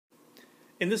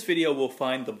In this video, we'll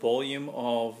find the volume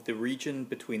of the region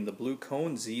between the blue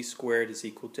cone, z squared is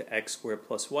equal to x squared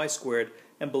plus y squared,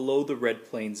 and below the red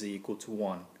plane, z equal to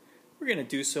 1. We're going to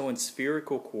do so in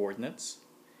spherical coordinates,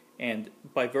 and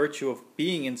by virtue of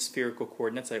being in spherical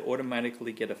coordinates, I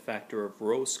automatically get a factor of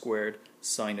rho squared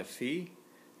sine of phi,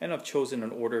 and I've chosen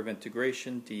an order of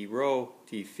integration, d rho,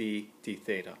 d phi, d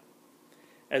theta.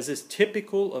 As is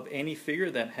typical of any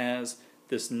figure that has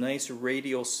this nice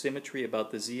radial symmetry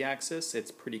about the z-axis,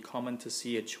 it's pretty common to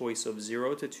see a choice of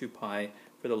 0 to 2 pi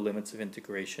for the limits of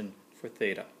integration for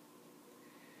theta.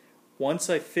 Once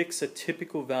I fix a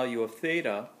typical value of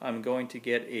theta, I'm going to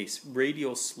get a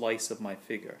radial slice of my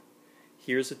figure.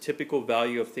 Here's a typical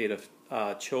value of theta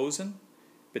chosen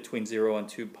between 0 and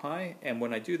 2 pi, and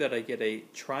when I do that I get a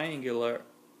triangular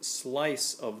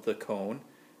slice of the cone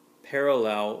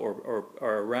parallel or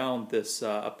around this,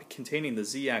 containing the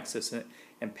z-axis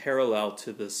and parallel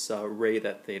to this ray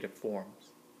that theta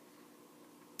forms.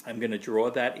 I'm going to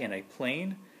draw that in a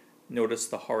plane. Notice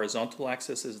the horizontal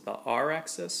axis is the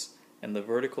r-axis and the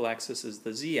vertical axis is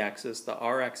the z-axis. The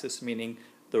r-axis meaning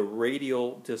the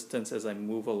radial distance as I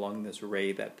move along this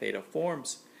ray that theta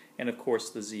forms, and of course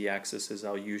the z-axis is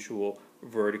our usual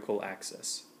vertical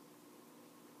axis.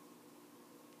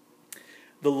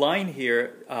 The line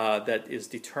here that is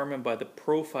determined by the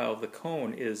profile of the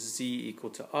cone is z equal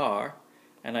to r,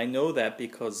 and I know that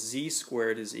because z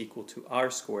squared is equal to r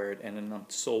squared, and then I'm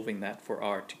solving that for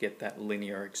r to get that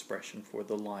linear expression for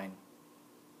the line.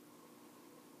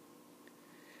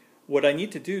 What I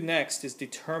need to do next is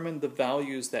determine the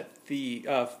values that the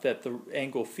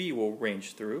angle phi will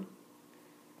range through.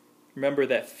 Remember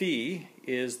that phi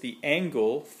is the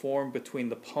angle formed between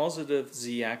the positive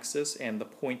z-axis and the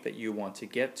point that you want to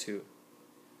get to.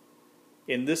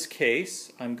 In this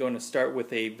case, I'm going to start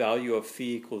with a value of phi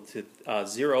equal to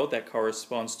 0 that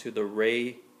corresponds to the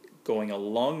ray going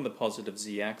along the positive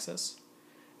z-axis.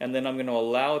 And then I'm going to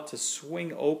allow it to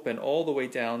swing open all the way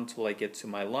down until I get to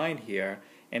my line here.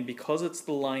 And because it's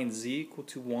the line z equal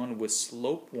to 1 with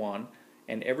slope 1,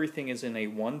 and everything is in a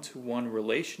 1-to-1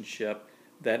 relationship,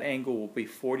 that angle will be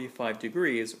 45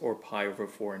 degrees or pi over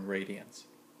 4 in radians.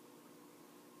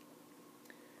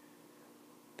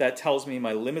 That tells me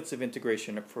my limits of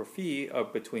integration for phi are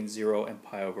between 0 and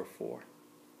pi over 4.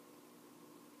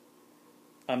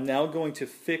 I'm now going to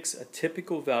fix a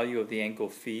typical value of the angle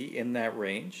phi in that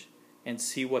range and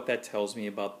see what that tells me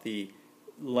about the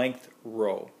length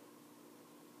rho.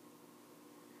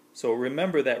 So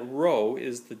remember that rho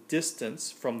is the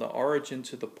distance from the origin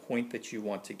to the point that you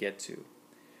want to get to.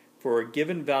 For a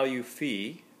given value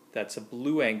phi, that's a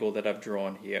blue angle that I've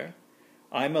drawn here,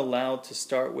 I'm allowed to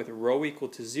start with rho equal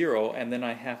to 0, and then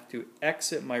I have to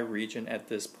exit my region at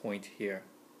this point here.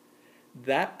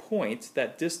 That point,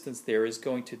 that distance there, is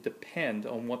going to depend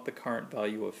on what the current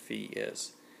value of phi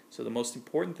is. So the most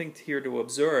important thing here to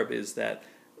observe is that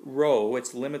rho,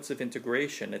 its limits of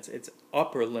integration, its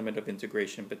upper limit of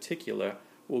integration in particular,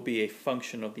 will be a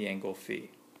function of the angle phi.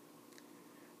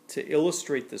 To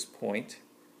illustrate this point,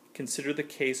 consider the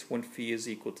case when phi is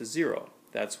equal to 0.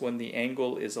 That's when the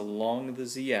angle is along the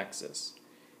z-axis.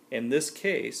 In this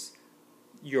case,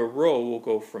 your rho will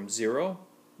go from 0,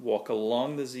 walk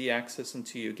along the z-axis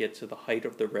until you get to the height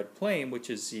of the red plane, which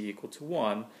is z equal to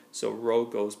 1, so rho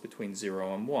goes between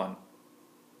 0 and 1.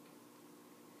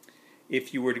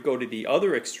 If you were to go to the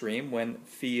other extreme, when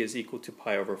phi is equal to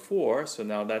pi over 4, so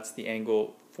now that's the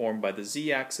angle formed by the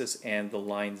z-axis and the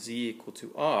line z equal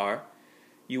to r,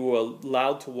 you are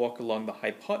allowed to walk along the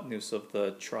hypotenuse of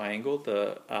the triangle,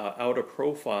 the outer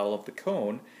profile of the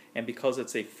cone, and because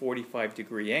it's a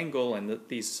 45-degree angle and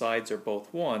these sides are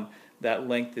both 1, that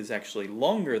length is actually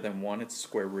longer than 1. It's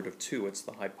square root of 2. It's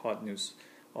the hypotenuse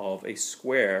of a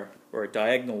square, or a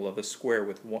diagonal of a square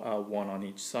with 1 on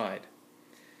each side.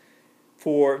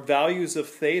 For values of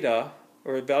theta,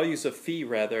 or values of phi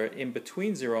rather, in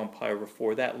between 0 and pi over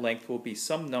 4, that length will be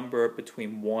some number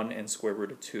between 1 and square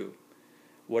root of 2.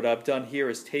 What I've done here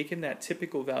is taken that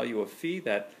typical value of phi,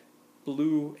 that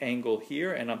blue angle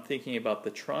here, and I'm thinking about the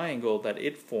triangle that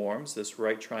it forms, this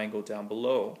right triangle down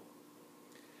below.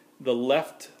 The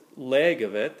left leg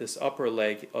of it, this upper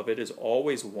leg of it, is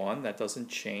always 1. That doesn't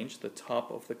change. The top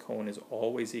of the cone is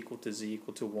always equal to z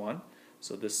equal to 1.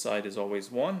 So this side is always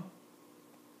 1.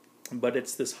 But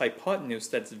it's this hypotenuse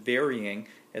that's varying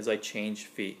as I change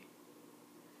phi.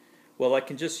 Well, I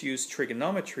can just use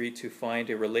trigonometry to find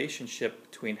a relationship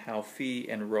between how phi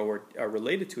and rho are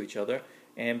related to each other,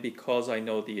 and because I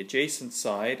know the adjacent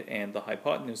side and the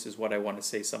hypotenuse is what I want to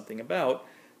say something about,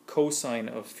 cosine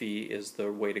of phi is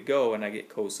the way to go, and I get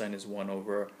cosine is 1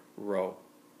 over rho.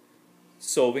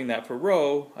 Solving that for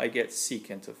rho, I get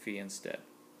secant of phi instead.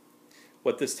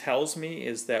 What this tells me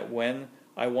is that when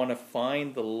I want to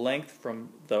find the length from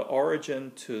the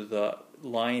origin to the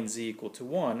line z equal to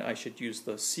 1, I should use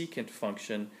the secant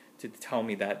function to tell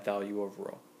me that value of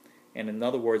rho. And in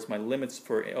other words, my limits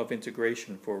of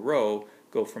integration for rho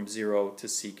go from 0 to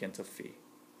secant of phi.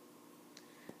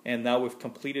 And now we've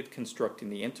completed constructing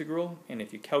the integral, and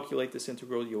if you calculate this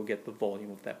integral, you'll get the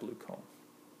volume of that blue cone.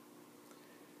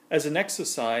 As an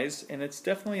exercise, and it's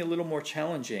definitely a little more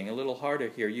challenging, a little harder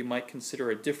here, you might consider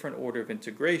a different order of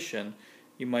integration.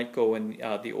 You might go in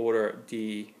the order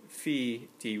d phi,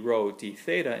 d rho, d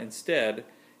theta instead,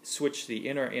 switch the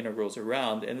inner integrals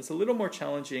around, and it's a little more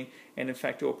challenging, and in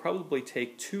fact it will probably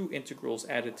take two integrals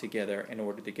added together in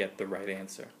order to get the right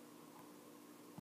answer.